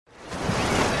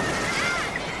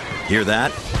Hear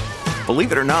that?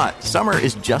 Believe it or not, summer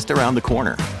is just around the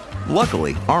corner.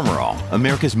 Luckily, Armor All,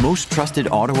 America's most trusted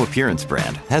auto appearance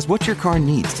brand, has what your car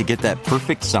needs to get that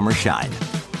perfect summer shine.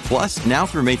 Plus, now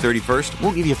through May 31st,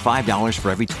 we'll give you $5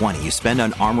 for every $20 you spend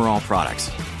on Armor All products.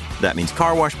 That means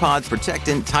car wash pods,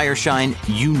 protectant, tire shine,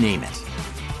 you name it.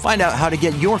 Find out how to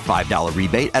get your $5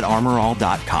 rebate at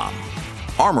armorall.com.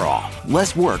 Armor All,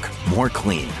 less work, more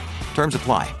clean. Terms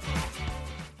apply.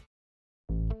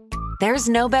 There's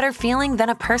no better feeling than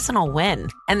a personal win,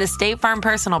 and the State Farm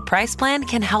Personal Price Plan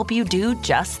can help you do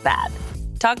just that.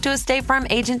 Talk to a State Farm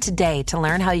agent today to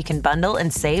learn how you can bundle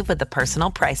and save with the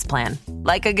Personal Price Plan.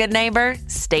 Like a good neighbor,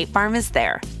 State Farm is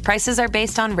there. Prices are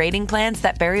based on rating plans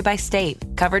that vary by state.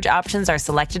 Coverage options are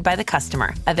selected by the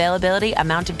customer. Availability,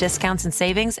 amount of discounts and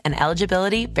savings, and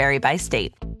eligibility vary by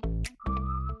state.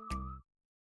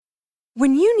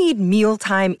 When you need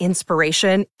mealtime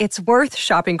inspiration, it's worth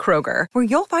shopping Kroger, where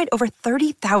you'll find over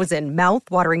 30,000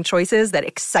 mouth-watering choices that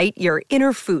excite your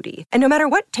inner foodie. And no matter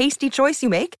what tasty choice you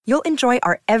make, you'll enjoy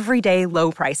our everyday low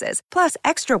prices, plus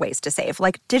extra ways to save,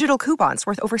 like digital coupons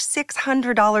worth over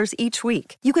 $600 each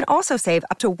week. You can also save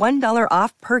up to $1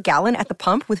 off per gallon at the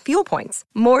pump with fuel points.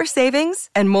 More savings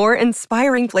and more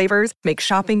inspiring flavors make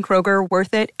shopping Kroger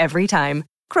worth it every time.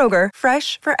 Kroger,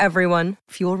 fresh for everyone.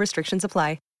 Fuel restrictions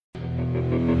apply.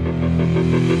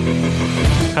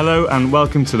 Hello and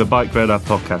welcome to the Bike Radar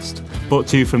podcast, brought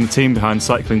to you from the team behind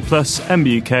Cycling Plus,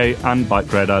 MBUK and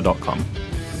BikeRadar.com.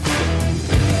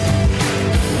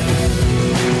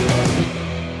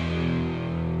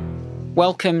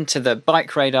 Welcome to the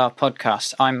Bike Radar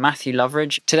podcast. I'm Matthew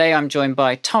Loveridge. Today I'm joined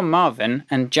by Tom Marvin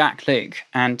and Jack Luke,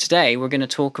 and today we're going to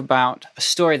talk about a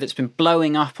story that's been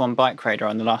blowing up on Bike Radar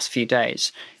in the last few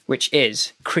days, which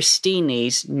is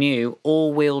Christini's new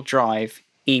all-wheel drive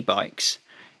e-bikes.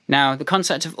 Now, the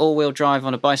concept of all-wheel drive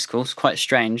on a bicycle is quite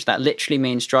strange. That literally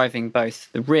means driving both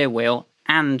the rear wheel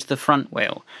and the front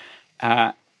wheel.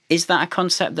 Is that a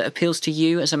concept that appeals to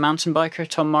you as a mountain biker,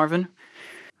 Tom Marvin?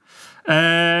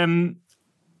 Having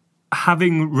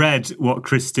read what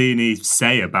Christini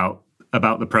say about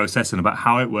the process and about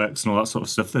how it works and all that sort of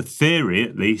stuff, the theory,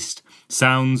 at least,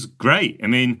 sounds great. I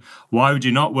mean, why would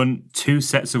you not want two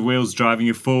sets of wheels driving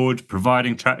you forward,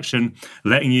 providing traction,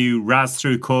 letting you razz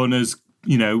through corners,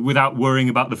 you know, without worrying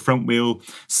about the front wheel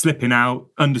slipping out,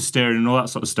 understeering and all that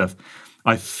sort of stuff?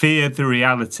 I fear the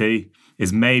reality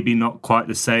is maybe not quite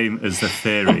the same as the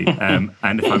theory. And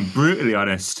if I'm brutally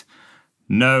honest,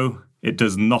 no, it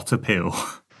does not appeal.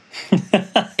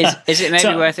 Is it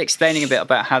maybe worth explaining a bit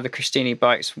about how the Christini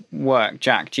bikes work?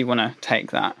 Jack, do you want to take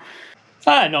that?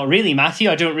 Not really,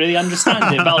 Matthew. I don't really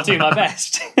understand it, but I'll do my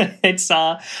best. It's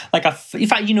in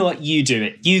fact, you know what? You do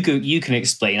it. You can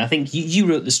explain. I think you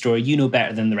wrote the story. You know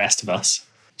better than the rest of us.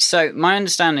 So my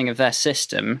understanding of their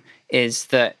system is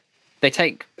that they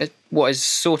take what is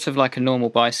sort of like a normal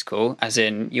bicycle, as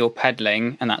in you're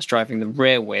pedaling and that's driving the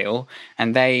rear wheel,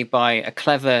 and they, by a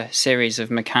clever series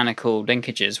of mechanical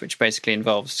linkages, which basically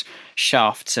involves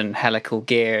shafts and helical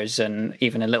gears and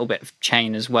even a little bit of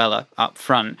chain as well up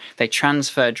front, they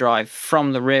transfer drive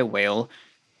from the rear wheel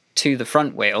to the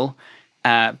front wheel,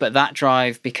 but that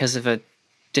drive, because of a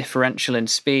differential in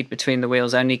speed between the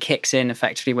wheels, only kicks in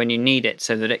effectively when you need it,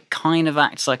 so that it kind of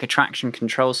acts like a traction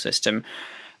control system.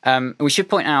 We should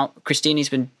point out, Christini's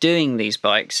been doing these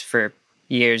bikes for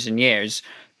years and years,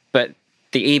 but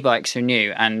the e-bikes are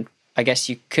new, and I guess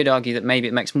you could argue that maybe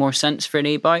it makes more sense for an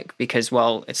e-bike because,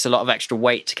 well, it's a lot of extra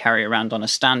weight to carry around on a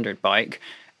standard bike.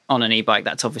 On an e-bike,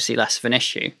 that's obviously less of an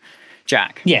issue.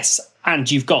 Jack? Yes,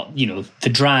 and you've got, the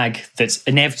drag that's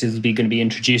inevitably going to be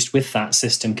introduced with that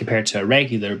system compared to a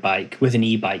regular bike. With an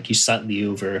e-bike, you slightly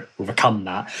overcome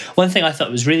that. One thing I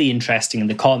thought was really interesting in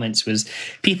the comments was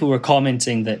people were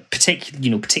commenting that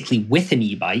particularly with an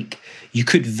e-bike, you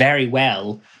could very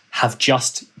well have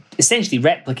just essentially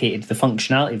replicated the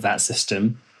functionality of that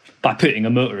system by putting a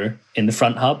motor in the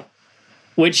front hub.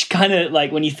 Which kind of,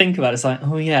 when you think about it, it's like,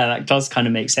 oh yeah, that does kind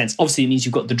of make sense. Obviously, it means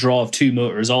you've got the draw of two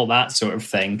motors, all that sort of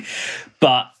thing.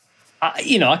 But,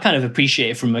 I kind of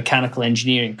appreciate it from a mechanical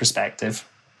engineering perspective.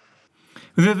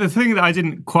 The thing that I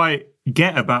didn't quite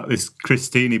get about this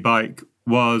Christini bike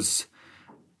was,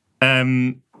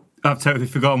 I've totally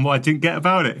forgotten what I didn't get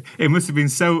about it. It must have been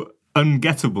so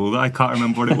ungettable that I can't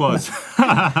remember what it was.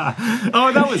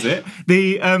 Oh, that was it.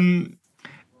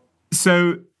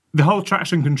 The whole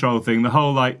traction control thing, the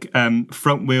whole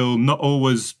front wheel not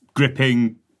always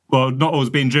gripping, well, not always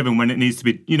being driven when it needs to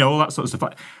be, all that sort of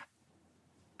stuff.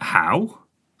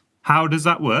 How does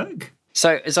that work?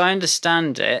 So as I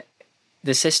understand it,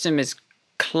 the system is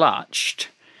clutched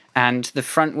and the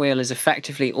front wheel is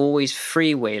effectively always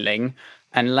freewheeling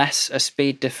unless a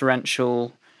speed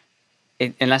differential,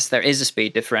 unless there is a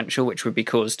speed differential, which would be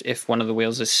caused if one of the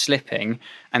wheels is slipping,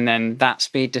 and then that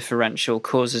speed differential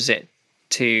causes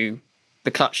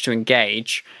the clutch to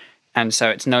engage, and so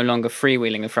it's no longer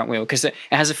freewheeling the front wheel, because it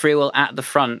has a free wheel at the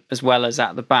front as well as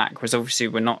at the back, whereas obviously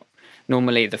we're not,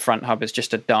 normally the front hub is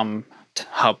just a dumb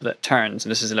hub that turns,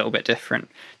 and this is a little bit different.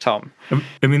 Tom?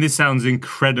 I mean, this sounds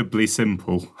incredibly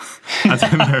simple. I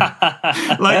don't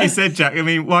know. Like you said, Jack, I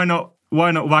mean, why not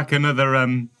whack another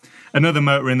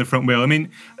motor in the front wheel? I mean,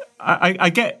 I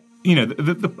get,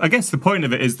 I guess the point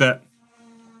of it is that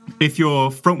if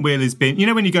your front wheel is being,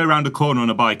 when you go around a corner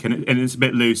on a bike and it's a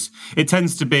bit loose, it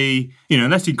tends to be,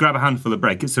 unless you grab a handful of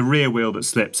brake, it's the rear wheel that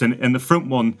slips, and the front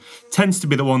one tends to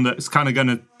be the one that's kind of going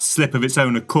to slip of its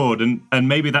own accord, and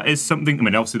maybe that is something. I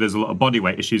mean, obviously there's a lot of body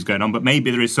weight issues going on, but maybe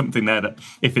there is something there that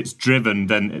if it's driven,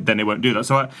 then it won't do that.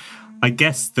 So I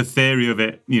guess the theory of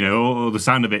it, or the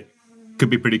sound of it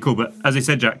could be pretty cool. But as I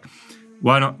said, Jack,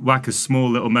 why not whack a small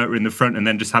little motor in the front and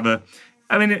then just have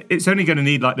it's only going to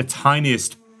need like the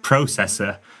tiniest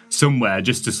processor somewhere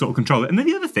just to sort of control it. And then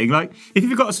the other thing, like, if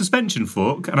you've got a suspension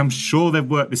fork, and I'm sure they've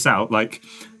worked this out, like,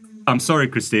 I'm sorry,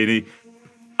 Christini,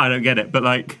 I don't get it, but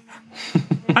like,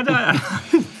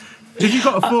 if you've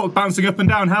got a fork bouncing up and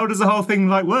down, how does the whole thing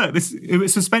like work?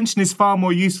 Suspension is far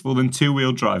more useful than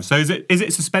two-wheel drive. So is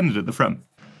it suspended at the front?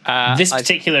 This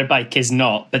particular bike is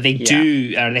not, but they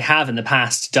they have in the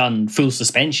past done full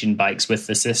suspension bikes with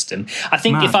the system. I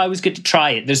think if I was going to try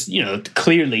it, there's,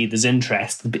 clearly there's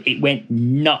interest. It went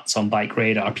nuts on Bike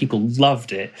Radar. People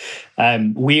loved it.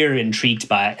 We're intrigued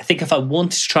by it. I think if I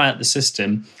wanted to try out the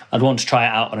system, I'd want to try it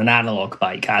out on an analog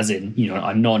bike, as in,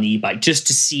 a non-e-bike, just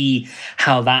to see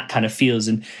how that kind of feels.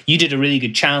 And you did a really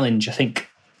good challenge, I think,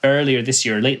 earlier this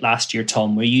year, late last year,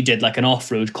 Tom, where you did like an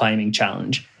off-road climbing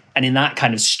challenge. And in that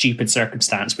kind of stupid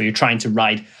circumstance where you're trying to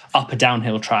ride up a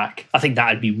downhill track, I think that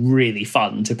would be really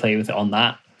fun to play with it on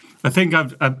that. I think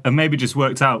I've maybe just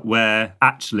worked out where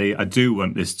actually I do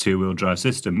want this two-wheel drive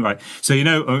system. Right.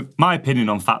 So, my opinion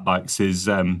on fat bikes is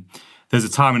there's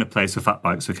a time and a place for fat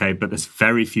bikes, okay, but there's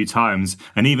very few times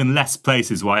and even less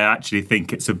places where I actually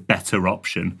think it's a better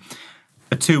option.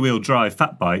 A two-wheel drive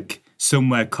fat bike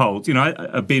somewhere cold.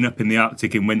 I've been up in the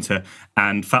Arctic in winter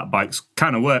and fat bikes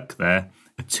kind of work there.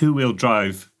 A two-wheel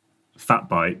drive fat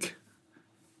bike,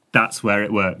 that's where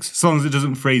it works. As long as it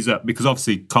doesn't freeze up, because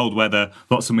obviously cold weather,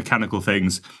 lots of mechanical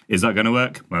things. Is that going to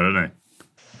work? I don't know.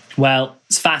 Well,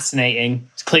 it's fascinating.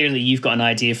 Clearly, you've got an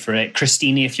idea for it.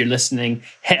 Christini, if you're listening,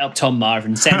 hit up Tom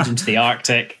Marvin, send him to the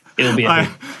Arctic. It'll be I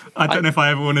don't know if I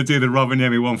ever want to do the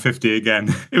Rovaniemi 150 again.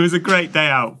 It was a great day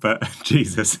out, but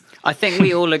Jesus. I think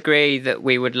we all agree that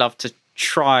we would love to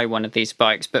try one of these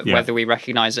bikes, but whether we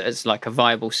recognise it as like a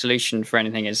viable solution for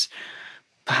anything is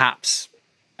perhaps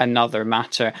another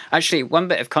matter. Actually, one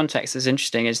bit of context that's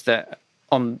interesting is that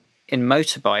in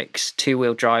motorbikes,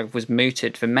 two-wheel drive was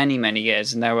mooted for many, many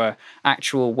years, and there were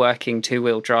actual working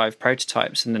two-wheel drive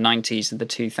prototypes in the 90s and the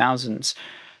 2000s.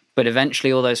 But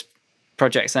eventually all those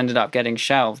projects ended up getting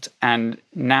shelved, and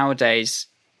nowadays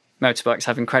motorbikes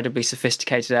have incredibly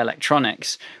sophisticated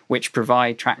electronics which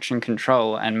provide traction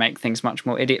control and make things much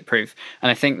more idiot-proof. And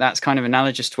I think that's kind of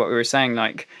analogous to what we were saying.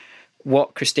 Like,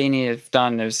 what Christini have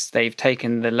done is they've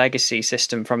taken the legacy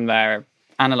system from their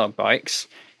analog bikes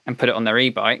and put it on their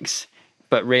e-bikes.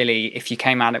 But really, if you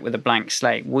came at it with a blank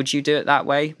slate, would you do it that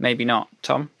way? Maybe not.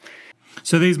 Tom?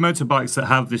 So these motorbikes that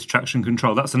have this traction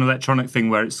control, that's an electronic thing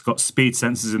where it's got speed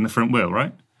sensors in the front wheel,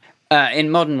 right? In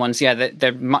modern ones,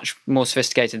 they're much more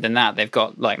sophisticated than that. They've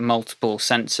got like multiple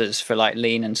sensors for like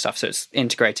lean and stuff, so it's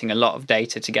integrating a lot of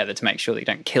data together to make sure that you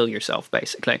don't kill yourself,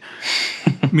 basically.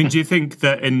 I mean, do you think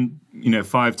that in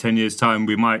 5-10 years' time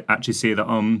we might actually see that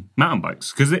on mountain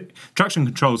bikes? Because traction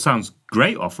control sounds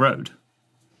great off-road.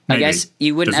 Maybe. I guess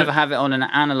you wouldn't ever have it on an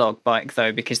analog bike,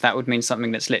 though, because that would mean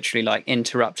something that's literally like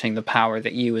interrupting the power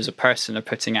that you as a person are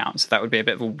putting out. So that would be a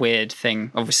bit of a weird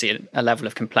thing. Obviously, a level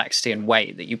of complexity and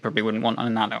weight that you probably wouldn't want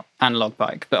on an analog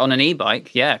bike. But on an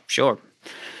e-bike, yeah, sure.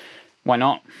 Why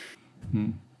not?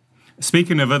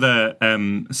 Speaking of other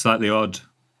slightly odd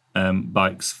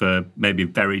bikes for maybe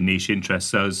very niche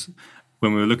interests, so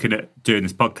when we were looking at doing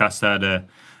this podcast, I had a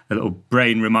little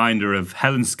brain reminder of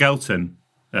Helen Skelton,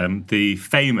 the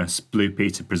famous Blue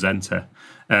Peter presenter,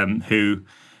 who,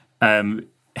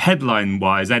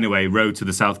 headline-wise anyway, rode to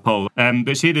the South Pole.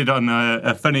 But she did on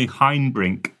a funny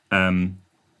Heinbrink, I think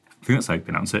that's how you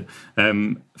pronounce it,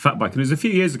 fat bike. And it was a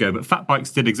few years ago, but fat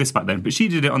bikes did exist back then. But she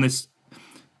did it on this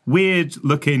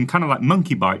weird-looking, kind of like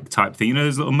monkey bike type thing.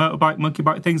 Those little motorbike, monkey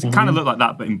bike things? It kind of looked like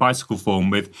that, but in bicycle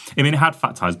form it had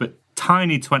fat tyres, but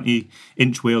tiny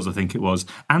 20-inch wheels, I think it was,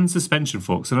 and suspension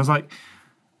forks. And I was like,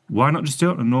 why not just do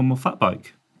it on a normal fat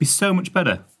bike? Be so much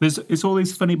better. It's all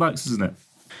these funny bikes, isn't it?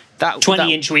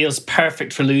 20-inch wheels,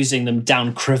 perfect for losing them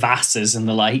down crevasses and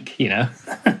the like,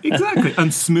 Exactly.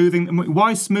 And smoothing.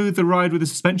 Why smooth the ride with a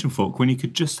suspension fork when you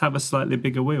could just have a slightly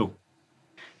bigger wheel?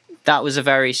 That was a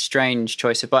very strange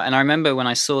choice of bike. And I remember when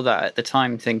I saw that at the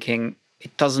time thinking,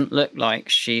 it doesn't look like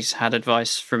she's had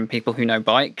advice from people who know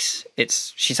bikes.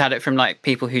 She's had it from like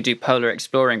people who do polar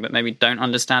exploring, but maybe don't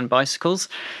understand bicycles.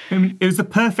 I mean, it was the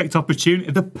perfect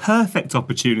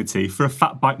opportunity for a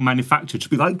fat bike manufacturer to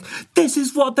be like, this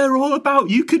is what they're all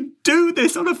about. You can do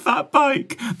this on a fat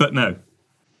bike. But no.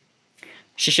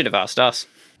 She should have asked us.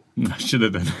 Should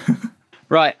have done.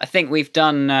 Right, I think we've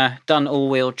done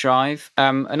all-wheel drive.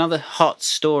 Another hot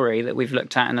story that we've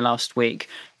looked at in the last week,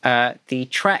 the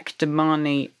Trek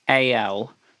Domani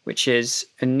AL, which is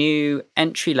a new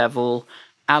entry-level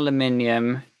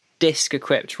aluminium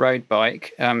disc-equipped road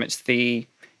bike. It's the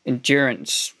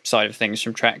endurance side of things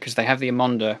from Trek, because they have the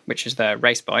Amonda, which is their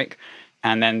race bike,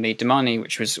 and then the Domani,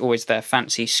 which was always their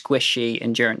fancy, squishy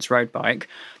endurance road bike.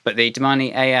 But the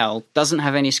Domani AL doesn't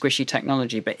have any squishy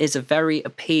technology, but is a very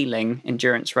appealing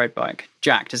endurance road bike.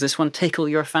 Jack, does this one tickle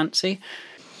your fancy?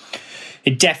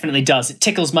 It definitely does. It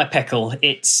tickles my pickle.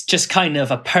 It's just kind of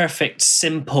a perfect,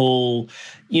 simple,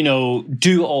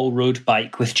 do-all road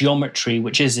bike with geometry,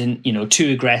 which isn't,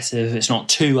 too aggressive. It's not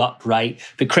too upright.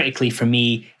 But critically for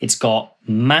me, it's got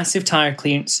massive tyre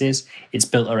clearances. It's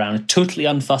built around a totally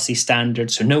unfussy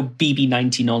standard, so no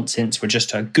BB90 nonsense. We're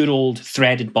just a good old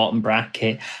threaded bottom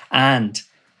bracket. And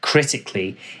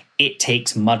critically, it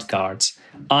takes mudguards.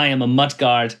 I am a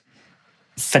mudguard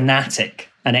fanatic,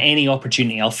 and at any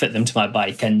opportunity I'll fit them to my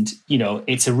bike. And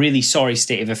it's a really sorry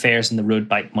state of affairs in the road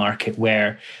bike market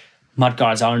where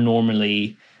mudguards are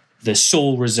normally the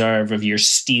sole reserve of your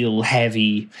steel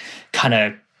heavy kind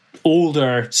of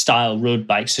older style road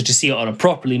bike. So to see it on a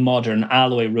properly modern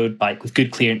alloy road bike with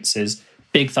good clearances,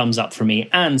 big thumbs up for me,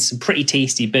 and some pretty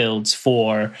tasty builds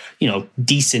for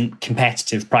decent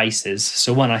competitive prices.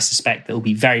 So one I suspect that will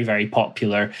be very, very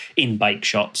popular in bike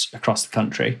shops across the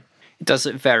country. It does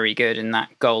look very good in that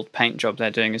gold paint job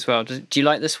they're doing as well. Do you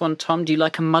like this one, Tom? Do you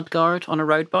like a mudguard on a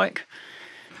road bike?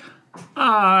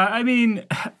 I mean,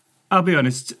 I'll be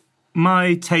honest.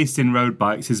 My taste in road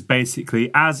bikes is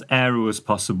basically as aero as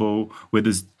possible, with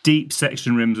as deep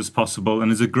section rims as possible,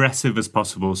 and as aggressive as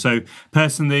possible. So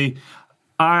personally,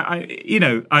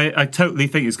 I totally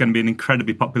think it's going to be an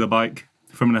incredibly popular bike.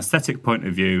 From an aesthetic point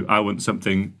of view, I want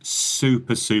something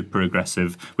super, super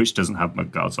aggressive, which doesn't have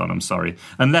mudguards on, I'm sorry.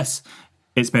 Unless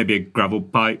it's maybe a gravel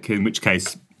bike, in which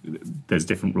case there's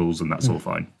different rules and that's all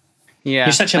fine. Yeah,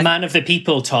 you're such a man of the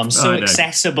people, Tom. So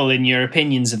accessible in your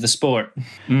opinions of the sport.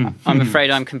 I'm afraid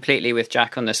I'm completely with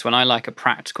Jack on this one. I like a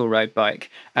practical road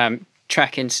bike.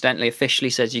 Trek, incidentally,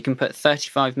 officially says you can put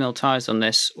 35mm tyres on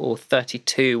this or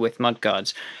 32 with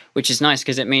mudguards, which is nice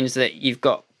because it means that you've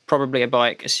got probably a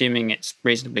bike, assuming it's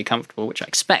reasonably comfortable, which I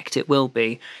expect it will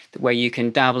be, where you can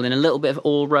dabble in a little bit of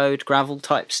all-road gravel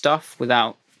type stuff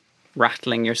without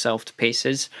rattling yourself to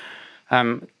pieces.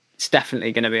 It's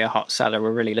definitely going to be a hot seller.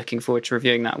 We're really looking forward to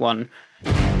reviewing that one.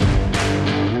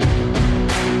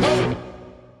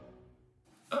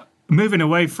 Moving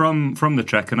away from the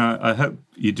Trek, and I hope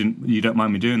you don't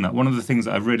mind me doing that. One of the things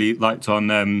that I've really liked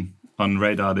on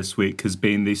Radar this week has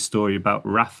been the story about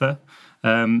Rafa.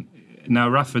 Now,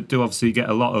 Rafa do obviously get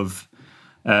a lot of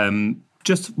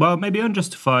maybe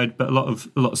unjustified, but a lot of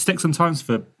stick sometimes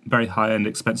for very high end,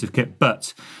 expensive kit.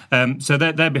 But so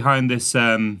they're behind this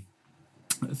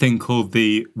thing called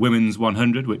the Women's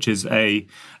 100, which is a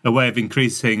way of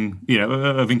encouraging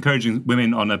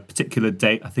women on a particular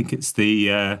date. I think it's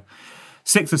the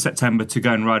 6th of September to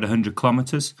go and ride 100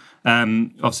 kilometres.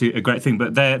 Obviously a great thing,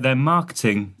 but their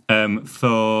marketing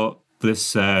for this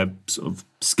sort of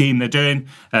scheme they're doing,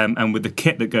 and with the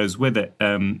kit that goes with it,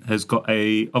 has got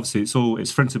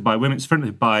it's fronted by women. It's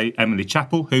fronted by Emily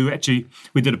Chappell, who actually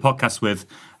we did a podcast with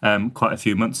quite a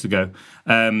few months ago,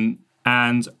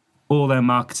 and all their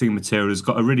marketing material has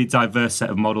got a really diverse set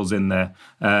of models in there,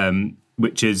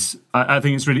 which is, I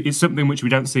think it's something which we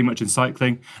don't see much in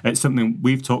cycling. It's something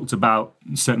we've talked about,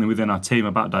 certainly within our team,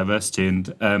 about diversity,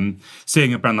 and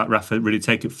seeing a brand like Rafa really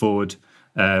take it forward,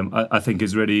 I think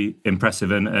is really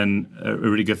impressive and a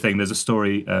really good thing. There's a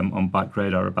story on Bike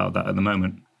Radar about that at the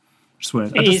moment. I just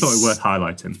thought it was worth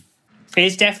highlighting.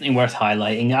 It's definitely worth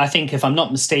highlighting. I think, if I'm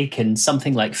not mistaken,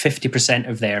 something like 50%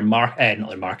 of their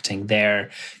their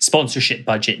sponsorship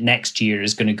budget next year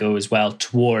is going to go as well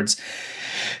towards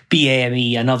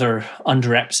BAME and other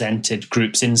underrepresented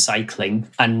groups in cycling.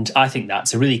 And I think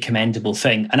that's a really commendable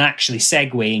thing. And actually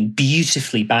segueing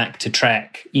beautifully back to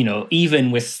Trek,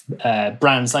 even with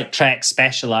brands like Trek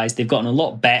Specialized, they've gotten a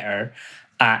lot better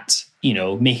at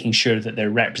making sure that their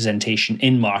representation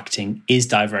in marketing is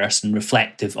diverse and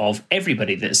reflective of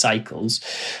everybody that cycles.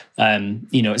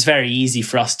 It's very easy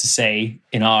for us to say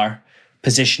in our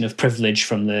position of privilege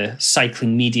from the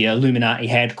cycling media Illuminati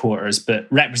headquarters, but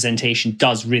representation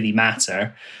does really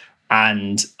matter.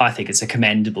 And I think it's a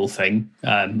commendable thing.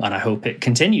 And I hope it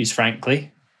continues,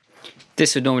 frankly.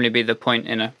 This would normally be the point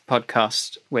in a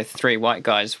podcast with three white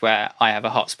guys where I have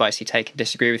a hot, spicy take and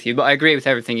disagree with you. But I agree with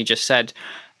everything you just said.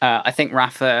 I think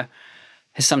Rapha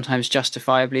has sometimes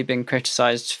justifiably been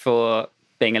criticised for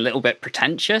being a little bit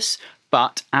pretentious,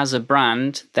 but as a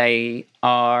brand, they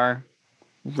are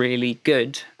really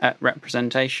good at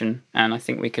representation, and I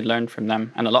think we could learn from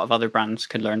them, and a lot of other brands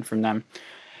could learn from them.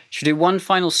 Should we do one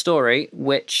final story,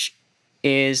 which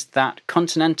is that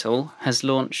Continental has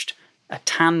launched a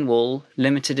tan wool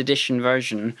limited edition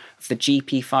version of the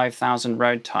GP5000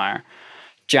 road tyre.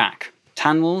 Jack,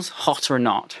 tan wools, hot or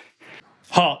not?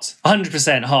 Hot,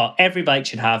 100% hot. Every bike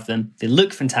should have them. They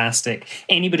look fantastic.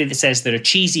 Anybody that says they're a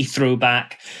cheesy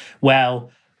throwback,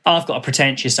 well, I've got a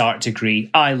pretentious art degree.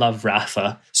 I love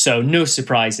Rapha. So no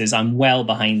surprises. I'm well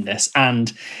behind this.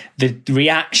 And the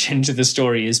reaction to the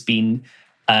story has been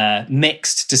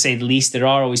mixed, to say the least. There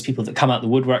are always people that come out the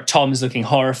woodwork. Tom is looking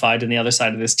horrified on the other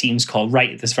side of this Teams call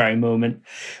right at this very moment.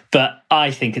 But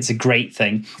I think it's a great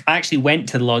thing. I actually went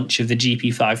to the launch of the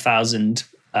GP5000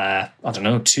 I don't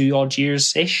know, 2 odd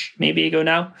years-ish, maybe ago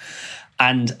now.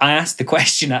 And I asked the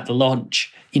question at the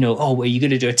launch, are you going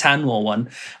to do a tan wall one?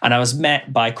 And I was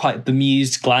met by quite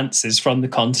bemused glances from the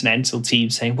Continental team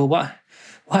saying, well,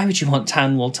 why would you want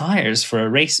tan wall tyres for a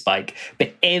race bike?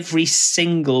 But every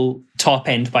single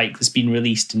top-end bike that's been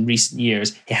released in recent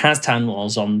years, it has tan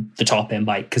walls on the top-end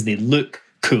bike because they look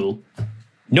cool.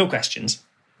 No questions.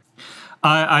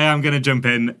 I am going to jump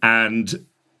in, and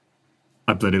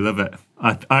I bloody love it.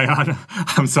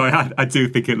 I'm sorry, I do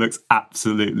think it looks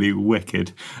absolutely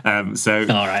wicked. All right,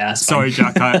 that's sorry,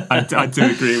 Jack, I do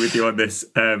agree with you on this.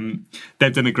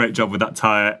 They've done a great job with that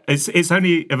tyre. It's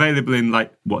only available in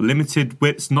limited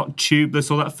widths, not tubeless,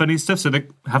 all that funny stuff. So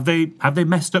have they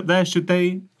messed up there?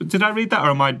 Did I read that, or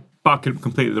am I barking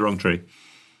completely the wrong tree?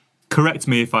 Correct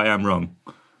me if I am wrong.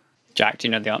 Jack, do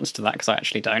you know the answer to that? Because I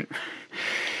actually don't.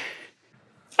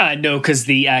 No, because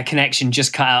the connection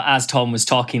just cut out as Tom was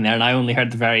talking there, and I only heard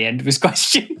the very end of his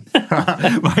question.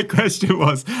 My question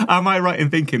was, am I right in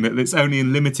thinking that it's only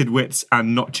in limited widths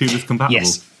and not tubeless compatible?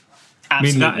 Yes,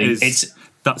 absolutely.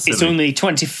 It's only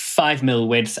 25mm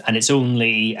width, and it's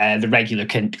only the regular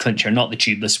clincher, not the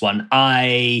tubeless one.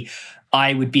 I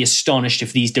would be astonished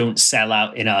if these don't sell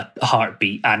out in a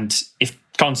heartbeat, and if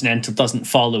Continental doesn't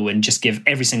follow and just give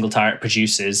every single tyre it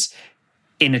produces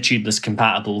in a tubeless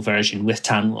compatible version with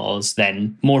tan walls,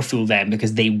 then more fool them,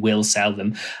 because they will sell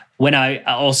them. When I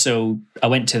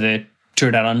went to the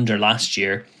Tour Down Under last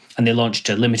year, and they launched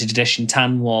a limited edition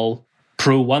tan wall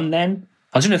Pro 1 then.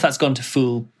 I don't know if that's gone to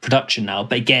full production now,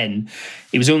 but again,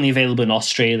 it was only available in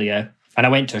Australia. And I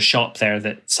went to a shop there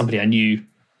that somebody I knew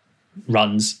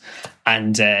runs,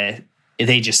 and they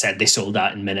just said they sold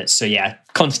out in minutes. So yeah,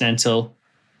 Continental,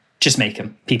 just make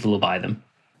them. People will buy them.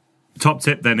 Top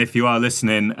tip then, if you are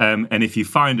listening, and if you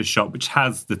find a shop which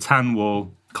has the tan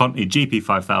wall Conti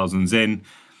GP5000s in,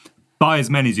 buy as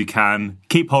many as you can,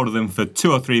 keep hold of them for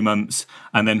 2 or 3 months,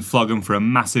 and then flog them for a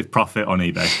massive profit on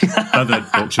eBay. Other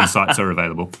auction sites are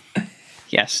available.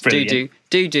 Yes, brilliant.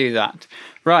 do that.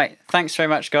 Right, thanks very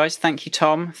much, guys. Thank you,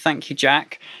 Tom. Thank you,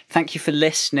 Jack. Thank you for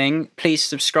listening. Please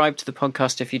subscribe to the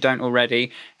podcast if you don't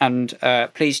already, and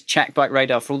please check Bike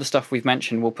Radar for all the stuff we've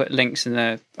mentioned. We'll put links in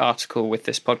the article with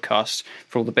this podcast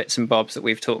for all the bits and bobs that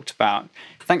we've talked about.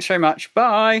 Thanks very much.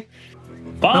 Bye.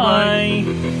 Bye.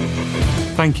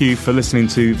 Thank you for listening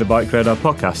to the Bike Radar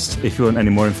podcast. If you want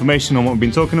any more information on what we've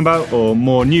been talking about, or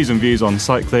more news and views on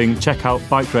cycling, check out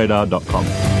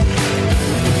bikeradar.com.